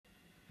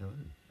Hello,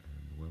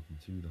 and welcome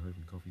to the Hope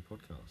and Coffee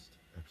Podcast,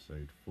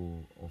 episode 4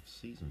 of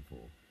season 4,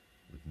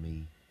 with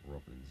me,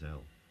 Robin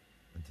Zell.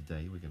 And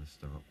today we're going to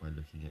start by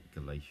looking at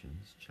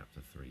Galatians chapter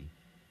 3,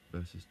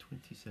 verses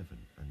 27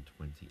 and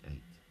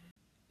 28.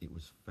 It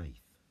was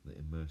faith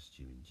that immersed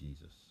you in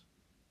Jesus,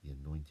 the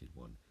Anointed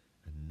One,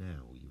 and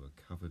now you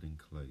are covered and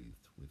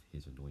clothed with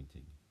his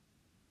anointing.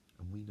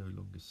 And we no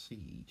longer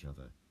see each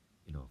other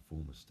in our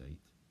former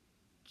state,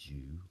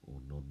 Jew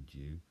or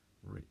non-Jew,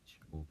 rich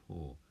or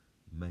poor,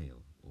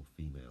 male or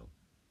female,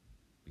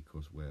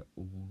 because we're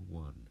all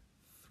one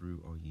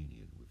through our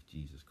union with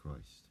Jesus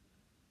Christ,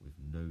 with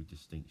no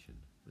distinction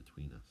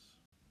between us.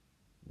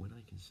 When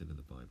I consider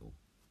the Bible,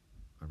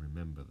 I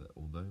remember that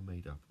although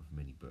made up of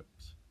many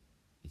books,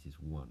 it is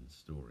one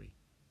story.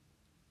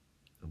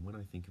 And when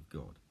I think of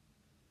God,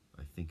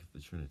 I think of the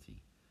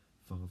Trinity,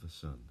 Father,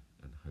 Son,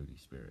 and Holy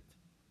Spirit,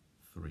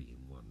 three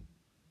in one.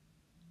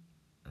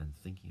 And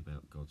thinking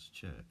about God's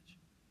church,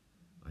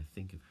 I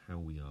think of how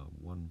we are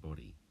one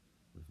body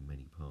with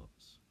many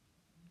parts.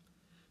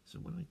 So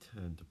when I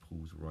turn to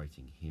Paul's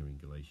writing here in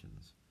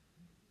Galatians,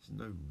 it's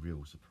no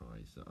real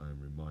surprise that I am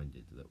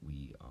reminded that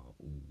we are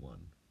all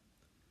one.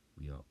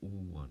 We are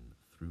all one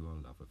through our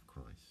love of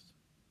Christ.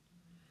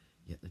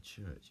 Yet the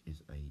church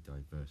is a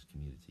diverse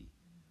community,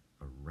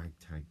 a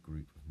ragtag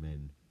group of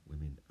men,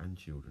 women and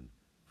children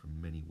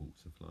from many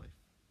walks of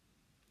life.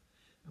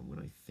 And when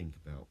I think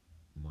about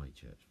my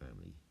church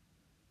family,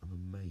 I'm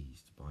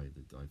amazed by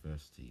the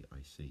diversity I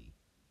see.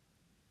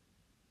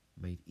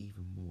 Made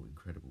even more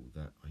incredible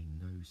that I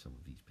know some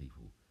of these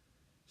people,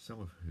 some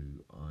of who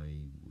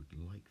I would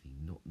likely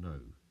not know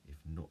if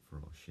not for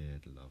our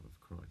shared love of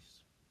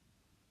Christ.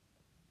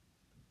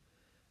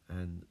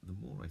 And the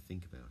more I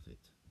think about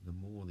it, the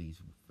more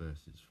these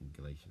verses from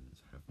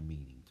Galatians have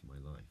meaning to my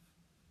life.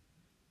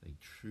 They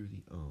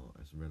truly are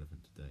as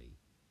relevant today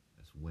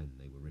as when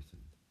they were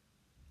written.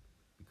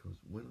 Because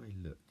when I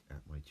look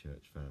at my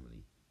church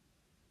family,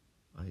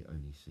 I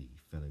only see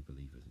fellow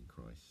believers in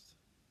Christ.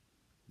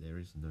 There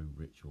is no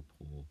rich or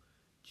poor,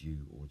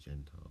 Jew or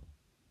Gentile.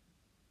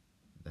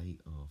 They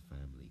are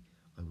family.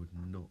 I would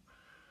not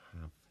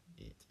have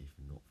it if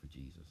not for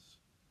Jesus,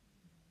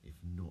 if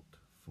not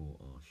for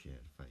our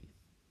shared faith.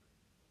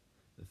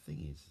 The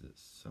thing is that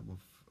some of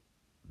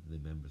the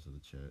members of the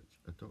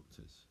church are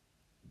doctors,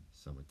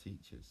 some are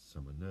teachers,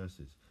 some are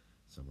nurses,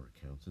 some are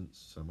accountants,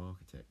 some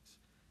architects,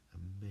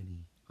 and many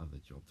other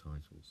job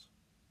titles.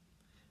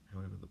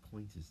 However, the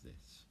point is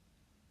this: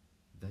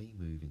 they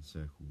move in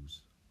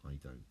circles I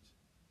don't.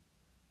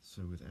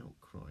 So without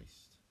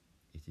Christ,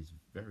 it is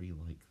very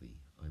likely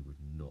I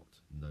would not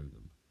know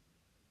them.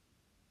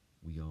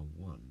 We are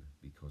one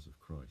because of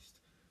Christ.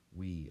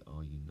 We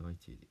are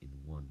united in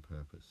one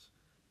purpose,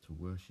 to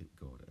worship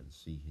God and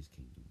see his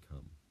kingdom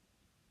come.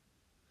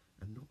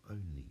 And not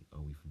only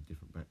are we from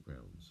different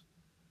backgrounds,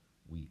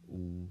 we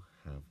all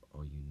have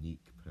our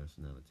unique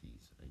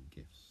personalities and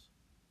gifts.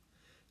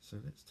 So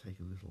let's take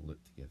a little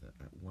look together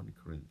at 1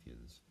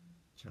 Corinthians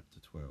chapter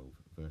 12,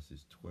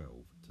 verses 12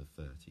 to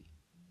 30.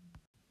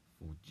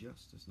 For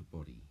just as the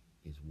body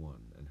is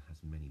one and has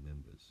many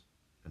members,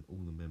 and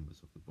all the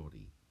members of the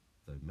body,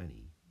 though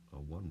many, are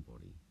one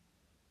body,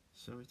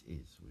 so it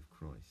is with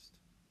Christ.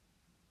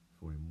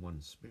 For in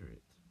one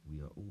Spirit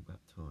we are all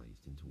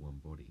baptized into one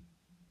body,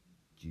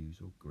 Jews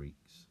or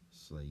Greeks,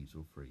 slaves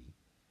or free,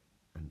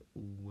 and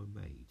all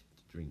were made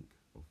to drink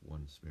of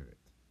one Spirit.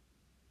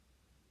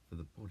 For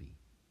the body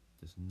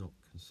does not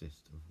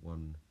consist of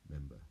one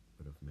member,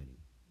 but of many.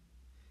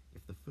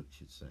 If the foot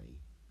should say,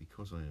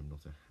 because I am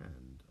not a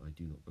hand, I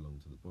do not belong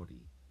to the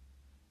body,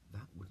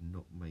 that would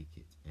not make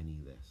it any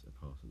less a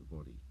part of the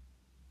body.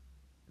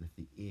 And if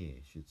the ear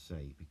should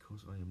say,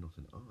 because I am not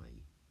an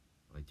eye,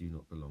 I do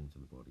not belong to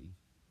the body,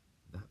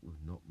 that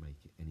would not make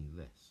it any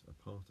less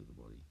a part of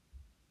the body.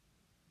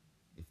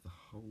 If the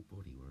whole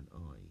body were an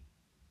eye,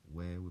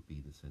 where would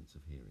be the sense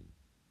of hearing?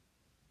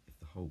 If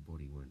the whole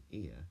body were an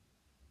ear,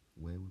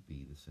 where would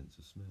be the sense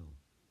of smell?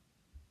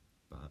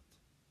 But,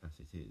 as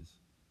it is,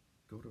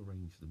 God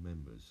arranged the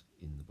members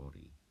in the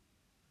body,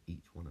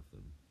 each one of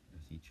them,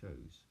 as he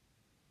chose.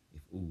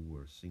 If all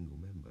were a single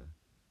member,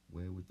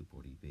 where would the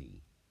body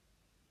be?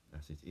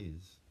 As it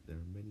is, there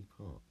are many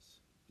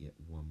parts, yet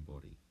one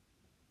body.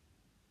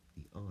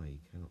 The eye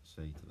cannot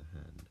say to the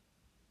hand,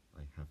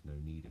 I have no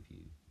need of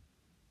you,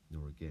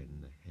 nor again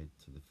the head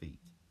to the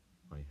feet,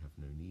 I have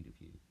no need of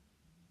you.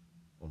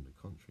 On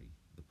the contrary,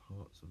 the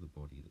parts of the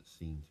body that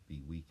seem to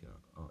be weaker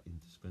are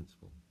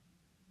indispensable.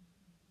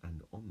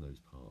 And on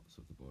those parts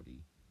of the body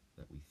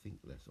that we think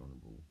less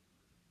honourable,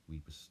 we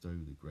bestow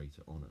the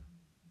greater honour,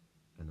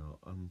 and our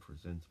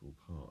unpresentable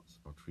parts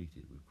are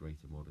treated with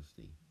greater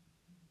modesty,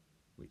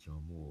 which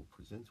our more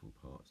presentable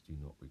parts do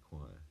not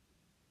require.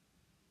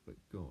 But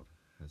God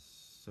has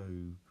so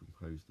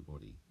composed the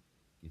body,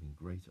 giving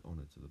greater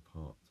honour to the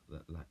part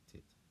that lacked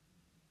it,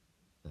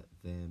 that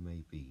there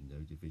may be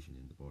no division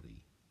in the body,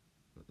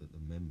 but that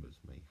the members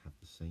may have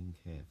the same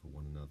care for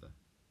one another.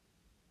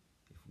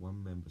 If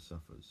one member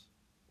suffers,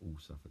 all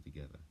suffer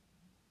together.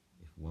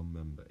 If one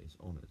member is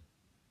honoured,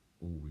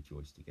 all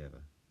rejoice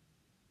together.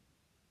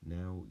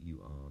 Now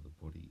you are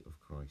the body of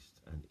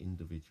Christ and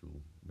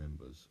individual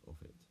members of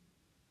it.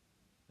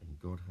 And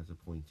God has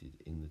appointed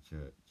in the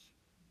church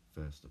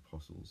first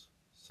apostles,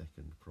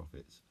 second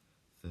prophets,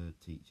 third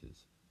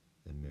teachers,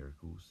 then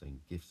miracles, then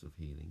gifts of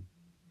healing,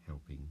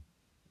 helping,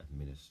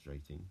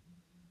 administrating,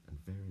 and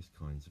various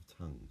kinds of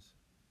tongues.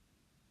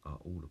 Are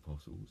all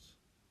apostles?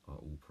 Are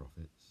all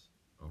prophets?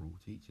 Are all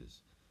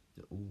teachers?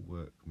 Do all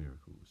work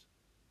miracles?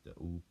 Do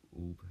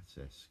all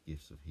possess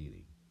gifts of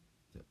healing?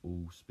 Do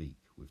all speak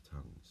with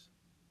tongues?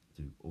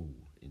 Do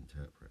all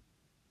interpret?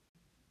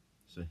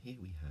 So here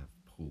we have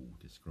Paul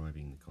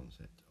describing the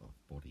concept of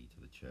body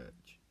to the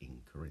church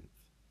in Corinth.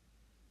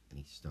 And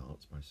he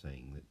starts by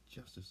saying that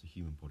just as the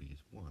human body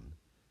is one,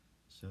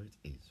 so it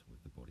is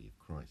with the body of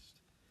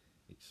Christ,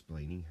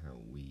 explaining how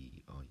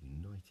we are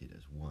united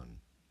as one,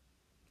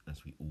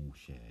 as we all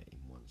share in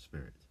one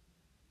spirit.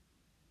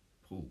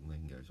 Paul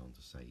then goes on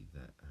to say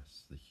that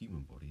as the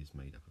human body is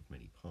made up of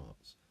many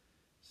parts,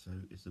 so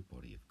is the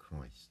body of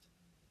Christ,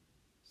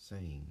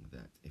 saying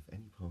that if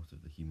any part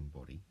of the human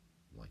body,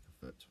 like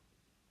a foot,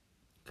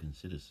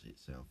 considers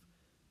itself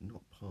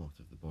not part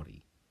of the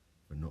body,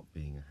 for not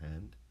being a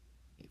hand,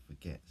 it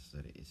forgets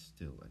that it is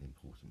still an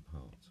important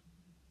part.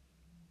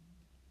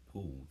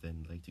 Paul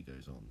then later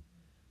goes on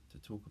to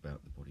talk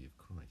about the body of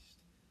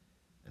Christ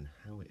and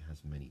how it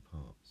has many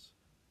parts: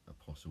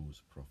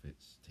 apostles,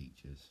 prophets,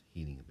 teachers,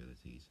 healing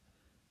abilities,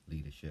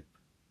 leadership,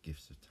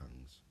 gifts of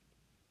tongues.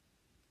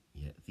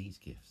 Yet these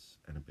gifts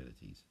and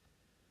abilities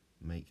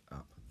make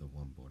up the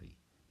one body.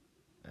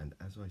 And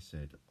as I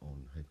said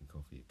on Hope and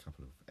Coffee a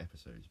couple of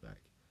episodes back,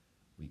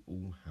 we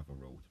all have a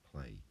role to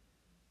play.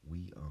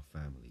 We are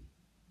family,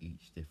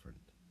 each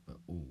different, but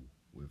all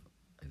with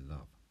a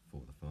love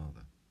for the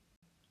Father.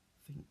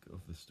 Think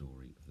of the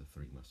story of the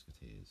Three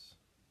Musketeers,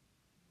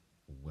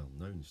 a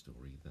well-known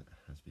story that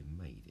has been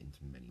made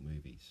into many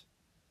movies.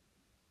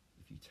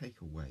 If you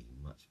take away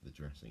much of the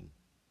dressing,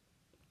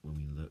 when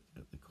we look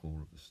at the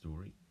core of the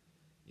story,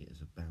 it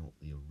is about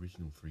the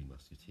original Three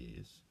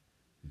Musketeers,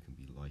 who can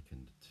be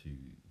likened to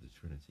the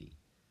Trinity,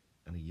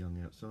 and a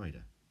young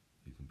outsider,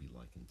 who can be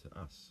likened to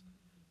us,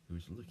 who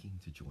is looking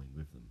to join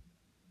with them.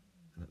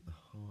 And at the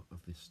heart of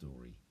this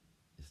story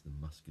is the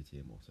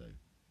Musketeer motto: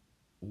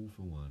 all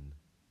for one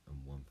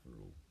and one for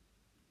all.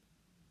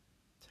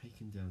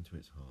 Taken down to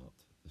its heart,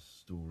 the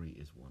story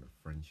is one of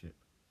friendship,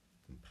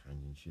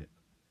 companionship,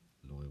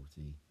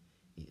 loyalty.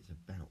 It is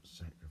about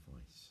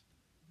sacrifice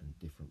and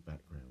different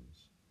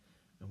backgrounds.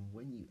 And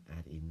when you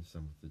add in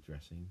some of the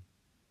dressing,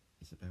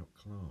 it's about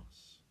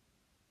class.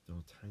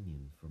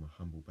 D'Artagnan from a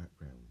humble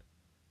background,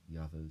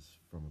 the others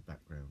from a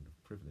background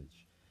of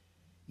privilege.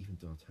 Even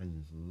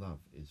D'Artagnan's love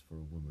is for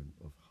a woman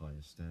of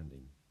higher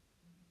standing.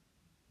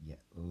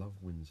 Yet love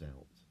wins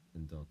out,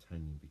 and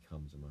D'Artagnan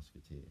becomes a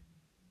musketeer,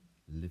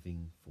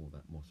 living for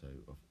that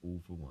motto of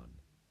all for one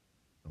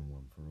and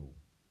one for all.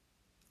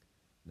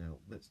 Now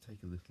let's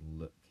take a little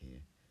look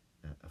here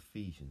at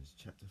Ephesians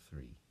chapter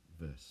 3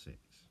 verse 6.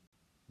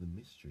 The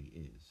mystery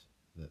is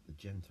that the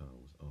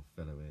Gentiles are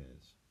fellow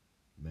heirs,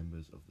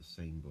 members of the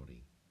same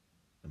body,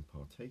 and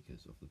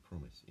partakers of the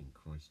promise in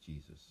Christ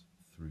Jesus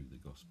through the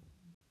gospel.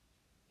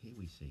 Here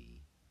we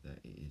see that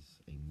it is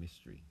a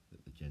mystery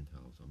that the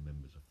Gentiles are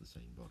members of the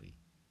same body,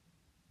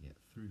 yet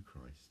through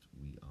Christ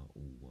we are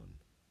all one.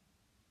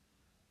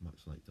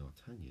 Much like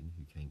D'Artagnan,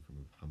 who came from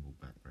a humble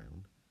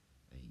background,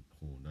 a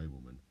poor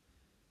nobleman,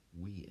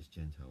 we as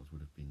Gentiles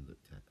would have been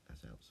looked at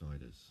as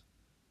outsiders,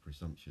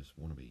 presumptuous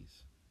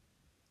wannabes.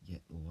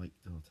 Yet like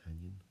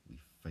D'Artagnan, we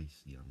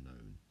face the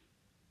unknown,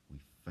 we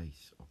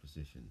face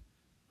opposition,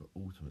 but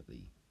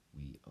ultimately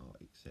we are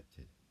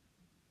accepted.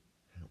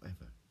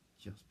 However,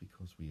 just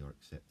because we are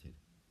accepted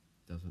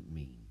doesn't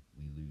mean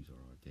we lose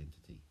our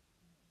identity.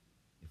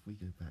 If we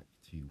go back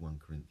to 1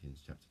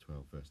 Corinthians chapter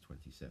 12 verse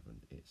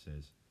 27, it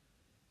says,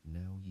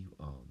 "Now you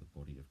are the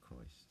body of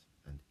Christ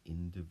and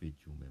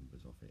individual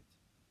members of it."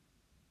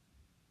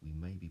 We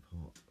may be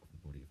part of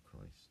the body of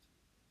Christ,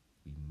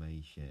 we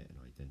may share an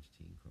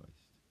identity in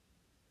Christ,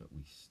 but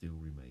we still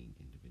remain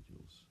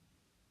individuals.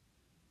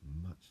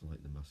 Much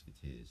like the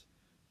Musketeers,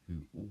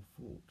 who all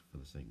fought for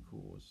the same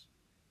cause,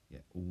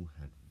 yet all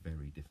had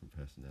very different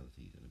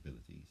personalities and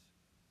abilities.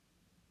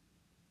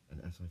 And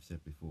as I've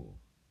said before,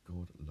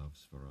 God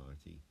loves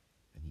variety,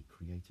 and he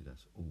created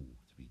us all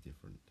to be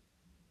different.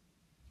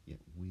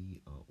 Yet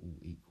we are all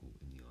equal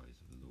in the eyes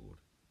of the Lord.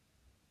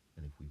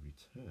 And if we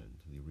return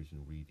to the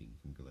original reading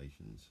from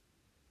Galatians,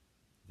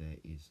 there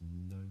is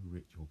no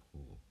rich or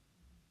poor,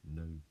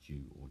 no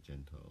Jew or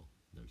Gentile,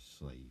 no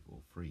slave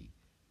or free,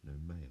 no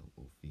male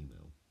or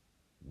female.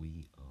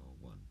 We are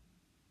one.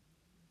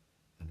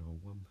 And our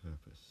one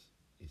purpose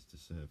is to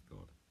serve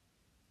God,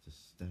 to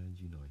stand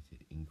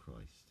united in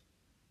Christ,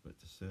 but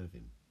to serve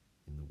him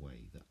in the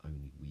way that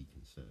only we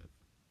can serve.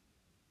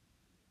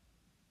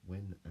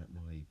 When at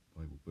my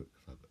Bible book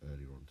club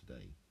earlier on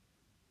today,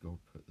 God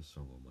put the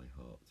song on my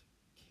heart,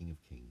 King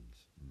of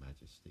Kings,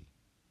 Majesty.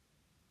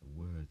 The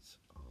words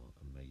are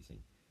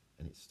amazing,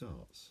 and it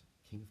starts,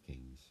 King of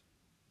Kings,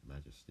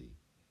 Majesty,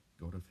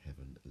 God of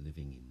heaven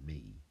living in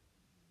me,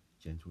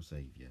 gentle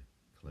Saviour,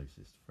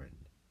 closest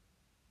friend.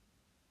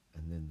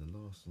 And then the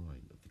last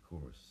line of the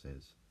chorus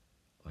says,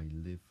 I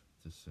live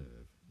to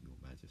serve your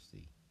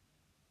majesty.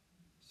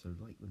 So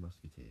like the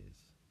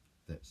musketeers,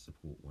 let's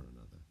support one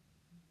another,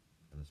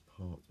 and as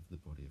part of the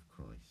body of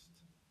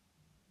Christ,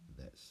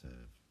 let's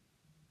serve.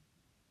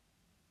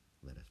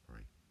 Let us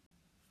pray.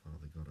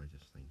 Father God, I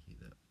just thank you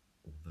that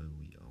although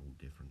we are all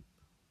different,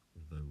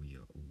 although we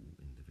are all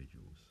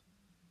individuals,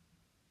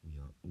 we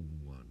are all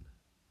one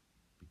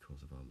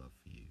because of our love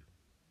for you.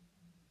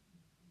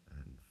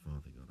 And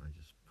Father God, I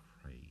just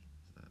pray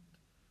that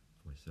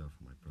for myself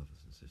and my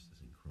brothers and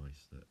sisters in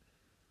Christ, that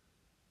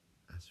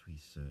as we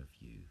serve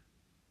you,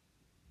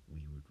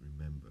 we would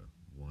remember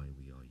why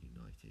we are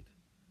united.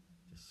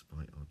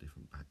 Despite our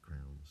different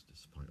backgrounds,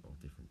 despite our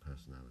different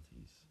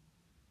personalities,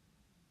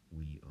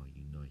 we are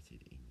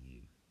united in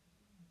you,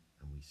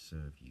 and we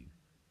serve you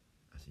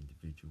as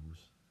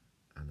individuals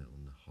and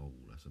on the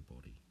whole as a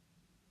body.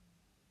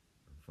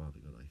 And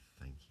Father God, I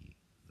thank you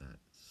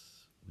that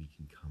we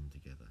can come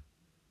together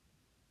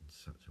in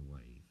such a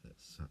way that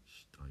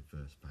such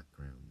diverse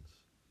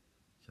backgrounds,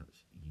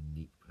 such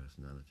unique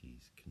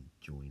personalities can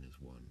join as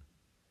one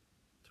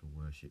to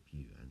worship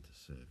you and to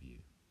serve you.